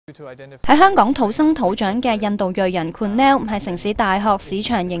喺香港土生土長嘅印度裔人 Kunal 係城市大學市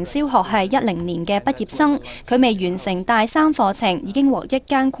場營銷學系10年嘅畢業生，佢未完成大三課程，已經獲一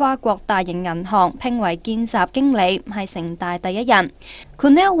間跨國大型銀行聘為見習經理，係城大第一人。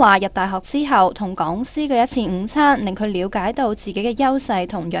Kunal 話入大學之後，同講師嘅一次午餐令佢了解到自己嘅優勢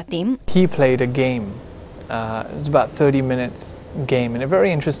同弱點。He played a game. It was about 30 minutes game, and a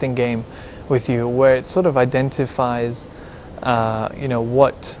very interesting game with you, where it sort of identifies,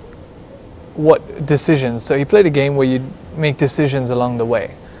 what decisions. So he played a game where you make decisions along the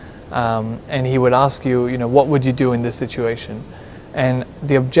way, and he would ask you, what would you do in this situation? And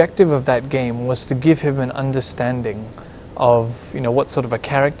the objective of that game was to give him an understanding of, what sort of a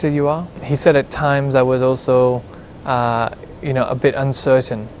character you are. He said at times I was also, a bit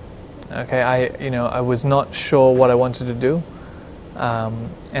uncertain. Okay, I was not sure what I wanted to do,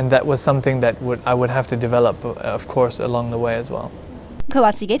 and that was something that I would have to develop, of course, along the way as well. 佢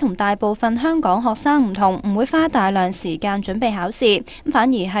話自己同大部分香港學生唔同，唔會花大量時間準備考試，反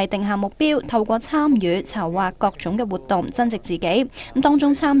而係定下目標，透過參與籌劃各種嘅活動，增值自己。當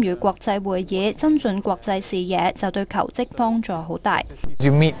中參與國際會議，增進國際視野，就對求職幫助好大。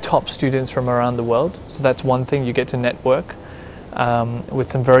You meet top students from around the world, so that's one thing. You get to network with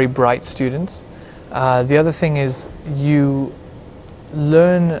some very bright students. The other thing is you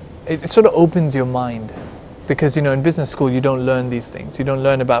learn. It sort of opens your mind. Because in business school you don't learn these things. You don't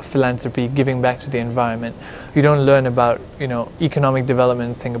learn about philanthropy, giving back to the environment. You don't learn about economic development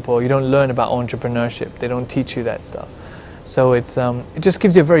in Singapore. You don't learn about entrepreneurship. They don't teach you that stuff. So it just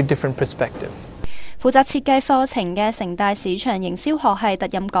gives you a very different perspective. 負責設計課程嘅城大市場營銷學系特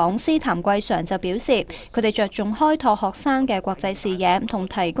任講師譚桂常就表示，佢哋着重開拓學生嘅國際視野，同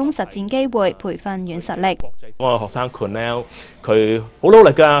提供實戰機會，培訓軟實力。我個學生 Kunal 佢好努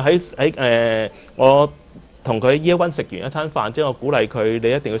力㗎，喺我同佢 Year One 食完一餐飯之後，我鼓勵佢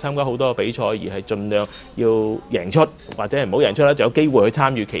你一定要參加好多個比賽，而係盡量要贏出，或者係唔好贏出啦，就有機會去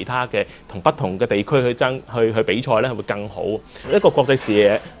參與其他嘅同不同嘅地區去比賽咧，會更好。一個國際視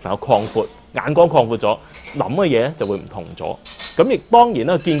野能夠擴闊，眼光擴闊咗，諗嘅嘢就會唔同咗。咁亦當然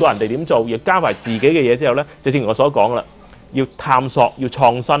啦，見過人哋點做，亦加埋自己嘅嘢之後咧，就正如我所講啦，要探索，要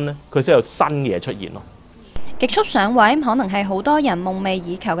創新咧，佢先有新嘅嘢出現咯。極速上位可能係好多人夢寐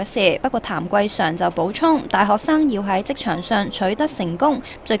以求嘅事，不過譚桂常就補充，大學生要喺職場上取得成功，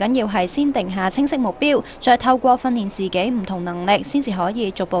最緊要係先定下清晰目標，再透過訓練自己唔同能力，先至可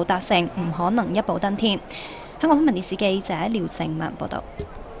以逐步達成，唔可能一步登天。香港新聞電視記者廖靜文報道。